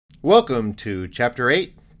Welcome to Chapter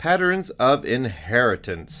 8, Patterns of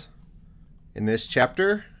Inheritance. In this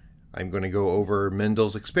chapter, I'm going to go over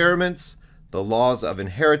Mendels Experiments, the laws of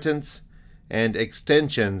inheritance, and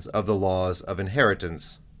extensions of the laws of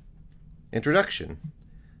inheritance. Introduction.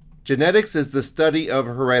 Genetics is the study of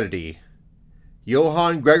heredity.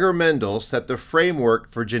 Johann Gregor Mendel set the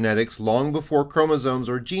framework for genetics long before chromosomes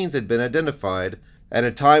or genes had been identified, at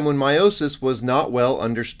a time when meiosis was not well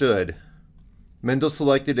understood. Mendel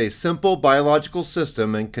selected a simple biological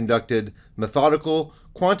system and conducted methodical,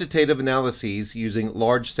 quantitative analyses using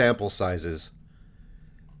large sample sizes.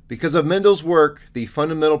 Because of Mendel's work, the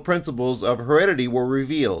fundamental principles of heredity were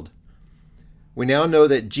revealed. We now know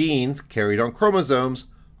that genes, carried on chromosomes,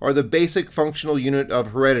 are the basic functional unit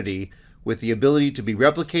of heredity, with the ability to be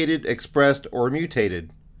replicated, expressed, or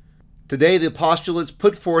mutated. Today, the postulates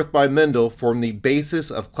put forth by Mendel form the basis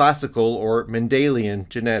of classical or Mendelian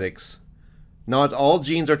genetics. Not all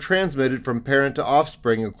genes are transmitted from parent to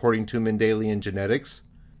offspring according to Mendelian genetics,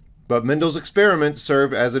 but Mendel's experiments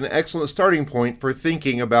serve as an excellent starting point for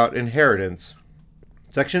thinking about inheritance.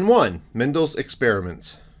 Section 1. Mendel's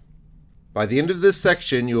Experiments. By the end of this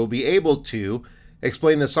section, you will be able to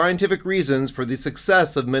explain the scientific reasons for the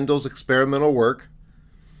success of Mendel's experimental work,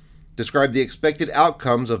 describe the expected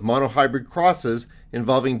outcomes of monohybrid crosses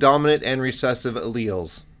involving dominant and recessive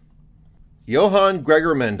alleles. Johann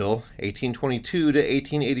Gregor Mendel, 1822 to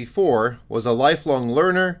 1884, was a lifelong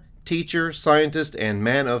learner, teacher, scientist, and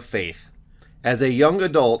man of faith. As a young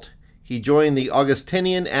adult, he joined the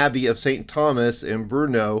Augustinian Abbey of St. Thomas in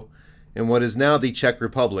Brno, in what is now the Czech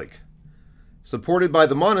Republic. Supported by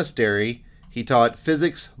the monastery, he taught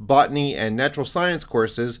physics, botany, and natural science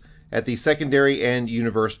courses at the secondary and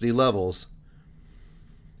university levels.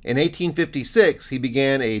 In 1856, he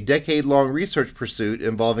began a decade-long research pursuit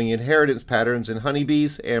involving inheritance patterns in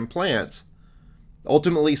honeybees and plants,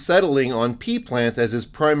 ultimately settling on pea plants as his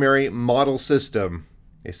primary model system,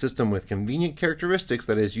 a system with convenient characteristics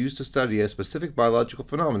that is used to study a specific biological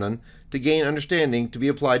phenomenon to gain understanding to be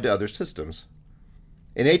applied to other systems.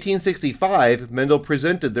 In 1865, Mendel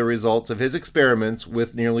presented the results of his experiments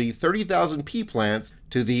with nearly 30,000 pea plants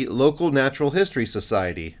to the local Natural History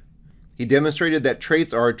Society. He demonstrated that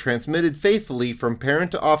traits are transmitted faithfully from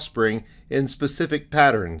parent to offspring in specific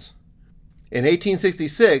patterns. In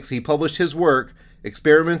 1866, he published his work,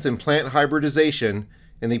 Experiments in Plant Hybridization,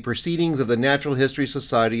 in the Proceedings of the Natural History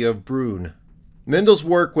Society of Brünn. Mendel's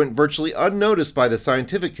work went virtually unnoticed by the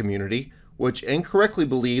scientific community, which incorrectly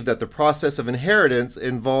believed that the process of inheritance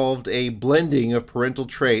involved a blending of parental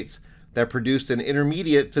traits that produced an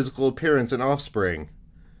intermediate physical appearance in offspring.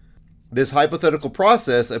 This hypothetical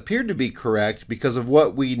process appeared to be correct because of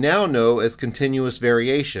what we now know as continuous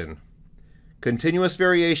variation. Continuous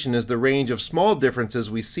variation is the range of small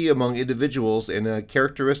differences we see among individuals in a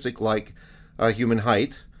characteristic like human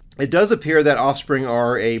height. It does appear that offspring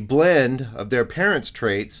are a blend of their parents'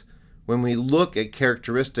 traits when we look at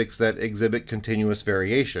characteristics that exhibit continuous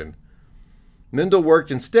variation. Mendel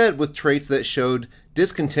worked instead with traits that showed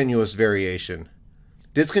discontinuous variation.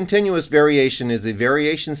 Discontinuous variation is a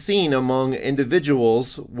variation seen among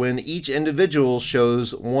individuals when each individual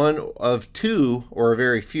shows one of two, or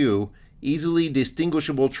very few, easily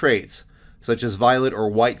distinguishable traits, such as violet or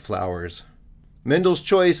white flowers. Mendel's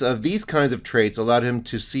choice of these kinds of traits allowed him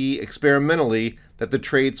to see experimentally that the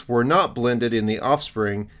traits were not blended in the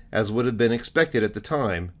offspring as would have been expected at the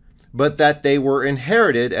time, but that they were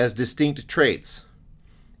inherited as distinct traits.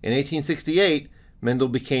 In 1868, Mendel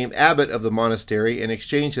became abbot of the monastery and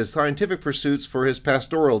exchanged his scientific pursuits for his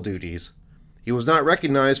pastoral duties. He was not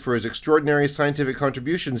recognized for his extraordinary scientific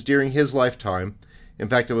contributions during his lifetime. In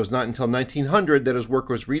fact, it was not until 1900 that his work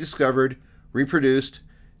was rediscovered, reproduced,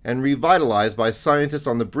 and revitalized by scientists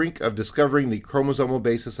on the brink of discovering the chromosomal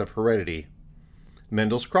basis of heredity.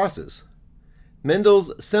 Mendel's crosses.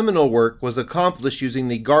 Mendel's seminal work was accomplished using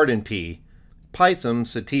the garden pea, Pisum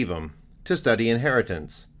sativum, to study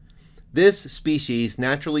inheritance. This species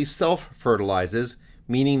naturally self-fertilizes,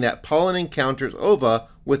 meaning that pollen encounters ova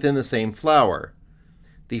within the same flower.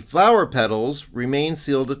 The flower petals remain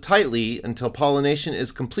sealed tightly until pollination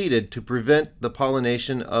is completed to prevent the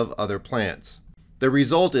pollination of other plants. The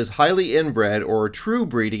result is highly inbred or true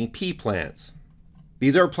breeding pea plants.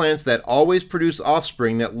 These are plants that always produce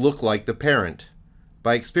offspring that look like the parent.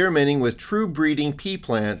 By experimenting with true breeding pea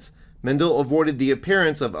plants, Mendel avoided the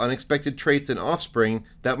appearance of unexpected traits in offspring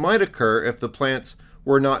that might occur if the plants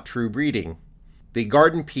were not true breeding. The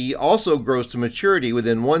garden pea also grows to maturity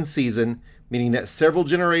within one season, meaning that several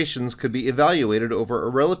generations could be evaluated over a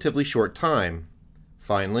relatively short time.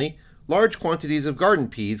 Finally, large quantities of garden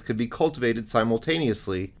peas could be cultivated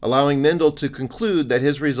simultaneously, allowing Mendel to conclude that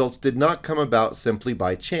his results did not come about simply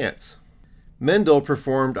by chance. Mendel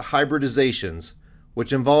performed hybridizations,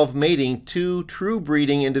 which involve mating two true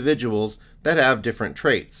breeding individuals that have different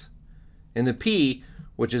traits. In the pea,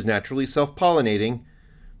 which is naturally self-pollinating,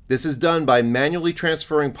 this is done by manually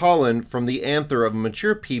transferring pollen from the anther of a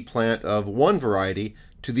mature pea plant of one variety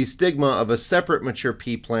to the stigma of a separate mature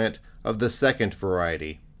pea plant of the second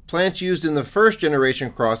variety. Plants used in the first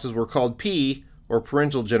generation crosses were called pea, or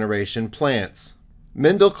parental generation, plants.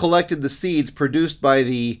 Mendel collected the seeds produced by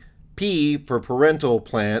the pea for parental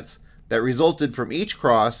plants that resulted from each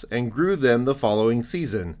cross and grew them the following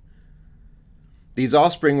season. These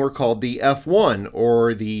offspring were called the F1,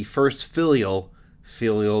 or the first filial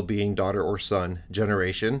being daughter or son,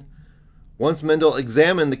 generation. Once Mendel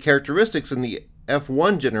examined the characteristics in the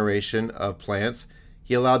F1 generation of plants,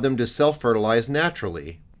 he allowed them to self-fertilize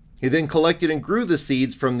naturally. He then collected and grew the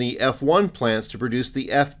seeds from the F1 plants to produce the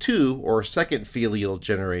F2, or second filial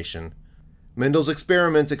generation. Mendel's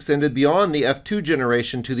experiments extended beyond the F2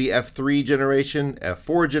 generation to the F3 generation,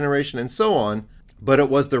 F4 generation, and so on, but it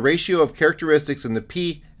was the ratio of characteristics in the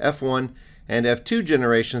P, F1, and F2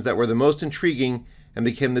 generations that were the most intriguing and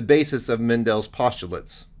became the basis of Mendel's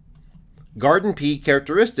postulates. Garden pea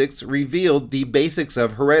characteristics revealed the basics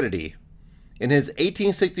of heredity. In his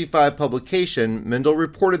 1865 publication, Mendel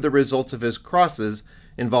reported the results of his crosses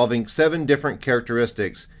involving 7 different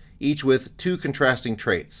characteristics, each with 2 contrasting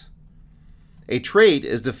traits. A trait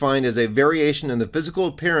is defined as a variation in the physical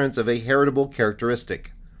appearance of a heritable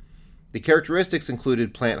characteristic. The characteristics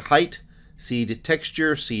included plant height, seed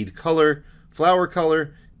texture, seed color, flower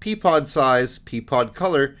color, pea pod size, pea pod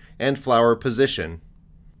color, and flower position.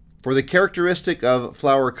 For the characteristic of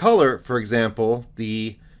flower color, for example,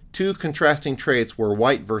 the 2 contrasting traits were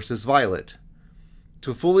white versus violet.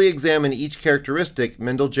 To fully examine each characteristic,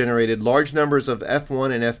 Mendel generated large numbers of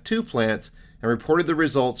F1 and F2 plants and reported the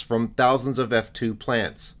results from thousands of F2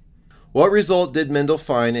 plants. What result did Mendel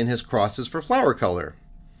find in his crosses for flower color?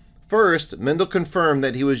 First, Mendel confirmed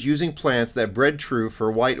that he was using plants that bred true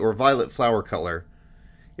for white or violet flower color.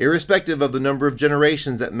 Irrespective of the number of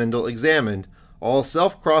generations that Mendel examined, all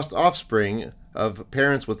self-crossed offspring of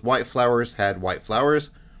parents with white flowers had white flowers.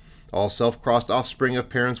 All self-crossed offspring of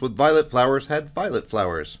parents with violet flowers had violet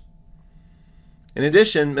flowers. In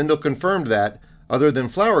addition, Mendel confirmed that, other than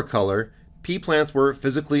flower color, pea plants were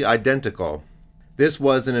physically identical. This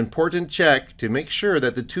was an important check to make sure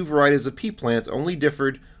that the 2 varieties of pea plants only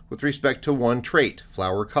differed with respect to one trait,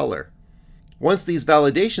 flower color. Once these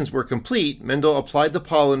validations were complete, Mendel applied the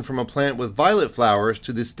pollen from a plant with violet flowers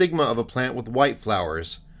to the stigma of a plant with white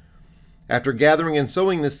flowers. After gathering and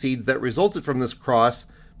sowing the seeds that resulted from this cross,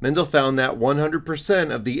 Mendel found that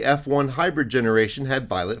 100% of the F1 hybrid generation had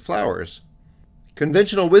violet flowers.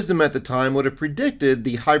 Conventional wisdom at the time would have predicted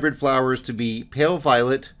the hybrid flowers to be pale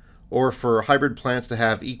violet, or for hybrid plants to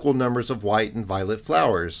have equal numbers of white and violet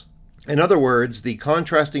flowers. In other words, the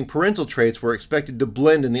contrasting parental traits were expected to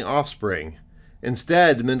blend in the offspring.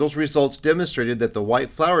 Instead, Mendel's results demonstrated that the white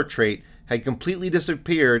flower trait had completely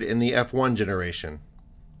disappeared in the F1 generation.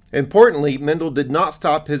 Importantly, Mendel did not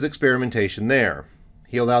stop his experimentation there.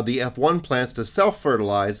 He allowed the F1 plants to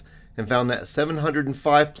self-fertilize and found that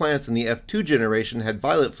 705 plants in the F2 generation had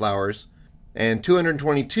violet flowers and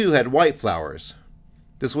 222 had white flowers.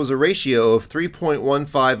 This was a ratio of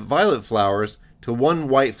 3.15 violet flowers to 1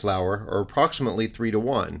 white flower, or approximately 3 to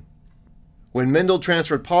 1. When Mendel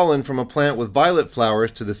transferred pollen from a plant with violet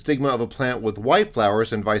flowers to the stigma of a plant with white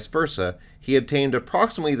flowers and vice versa, he obtained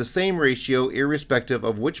approximately the same ratio irrespective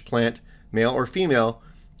of which plant, male or female,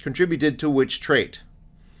 contributed to which trait.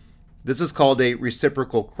 This is called a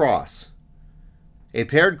reciprocal cross. A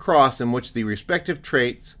paired cross in which the respective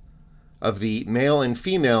traits of the male and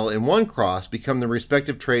female in one cross become the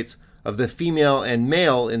respective traits of the female and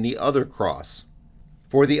male in the other cross.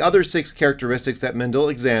 For the other 6 characteristics that Mendel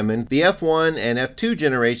examined, the F1 and F2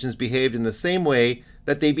 generations behaved in the same way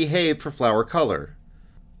that they behaved for flower color.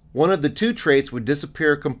 One of the 2 traits would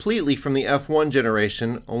disappear completely from the F1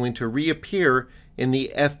 generation, only to reappear in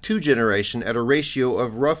the F2 generation at a ratio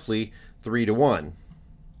of roughly 3 to 1.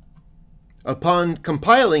 Upon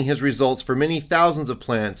compiling his results for many thousands of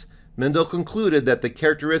plants, Mendel concluded that the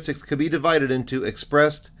characteristics could be divided into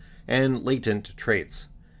expressed and latent traits.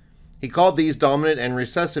 He called these dominant and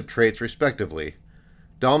recessive traits respectively.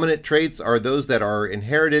 Dominant traits are those that are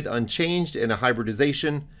inherited unchanged in a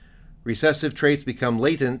hybridization. Recessive traits become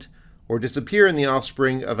latent or disappear in the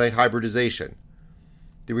offspring of a hybridization.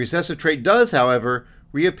 The recessive trait does, however,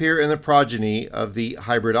 reappear in the progeny of the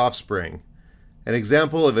hybrid offspring. An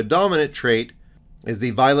example of a dominant trait is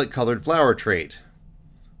the violet-colored flower trait.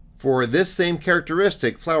 For this same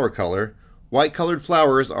characteristic, flower color, white-colored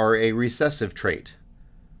flowers are a recessive trait.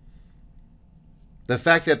 The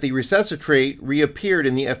fact that the recessive trait reappeared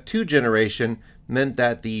in the F2 generation meant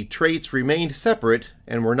that the traits remained separate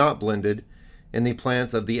and were not blended in the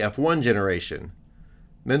plants of the F1 generation.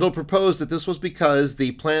 Mendel proposed that this was because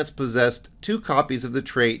the plants possessed 2 copies of the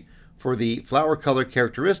trait for the flower color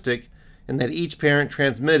characteristic, and that each parent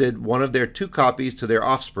transmitted one of their 2 copies to their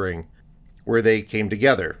offspring, where they came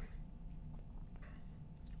together.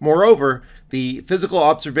 Moreover, the physical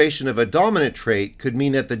observation of a dominant trait could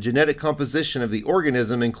mean that the genetic composition of the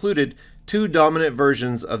organism included 2 dominant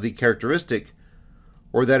versions of the characteristic,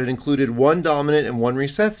 or that it included 1 dominant and 1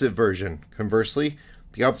 recessive version. Conversely,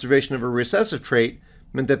 the observation of a recessive trait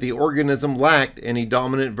meant that the organism lacked any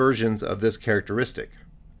dominant versions of this characteristic.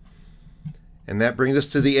 And that brings us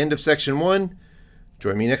to the end of Section 1.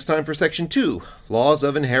 Join me next time for Section 2, Laws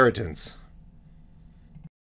of Inheritance.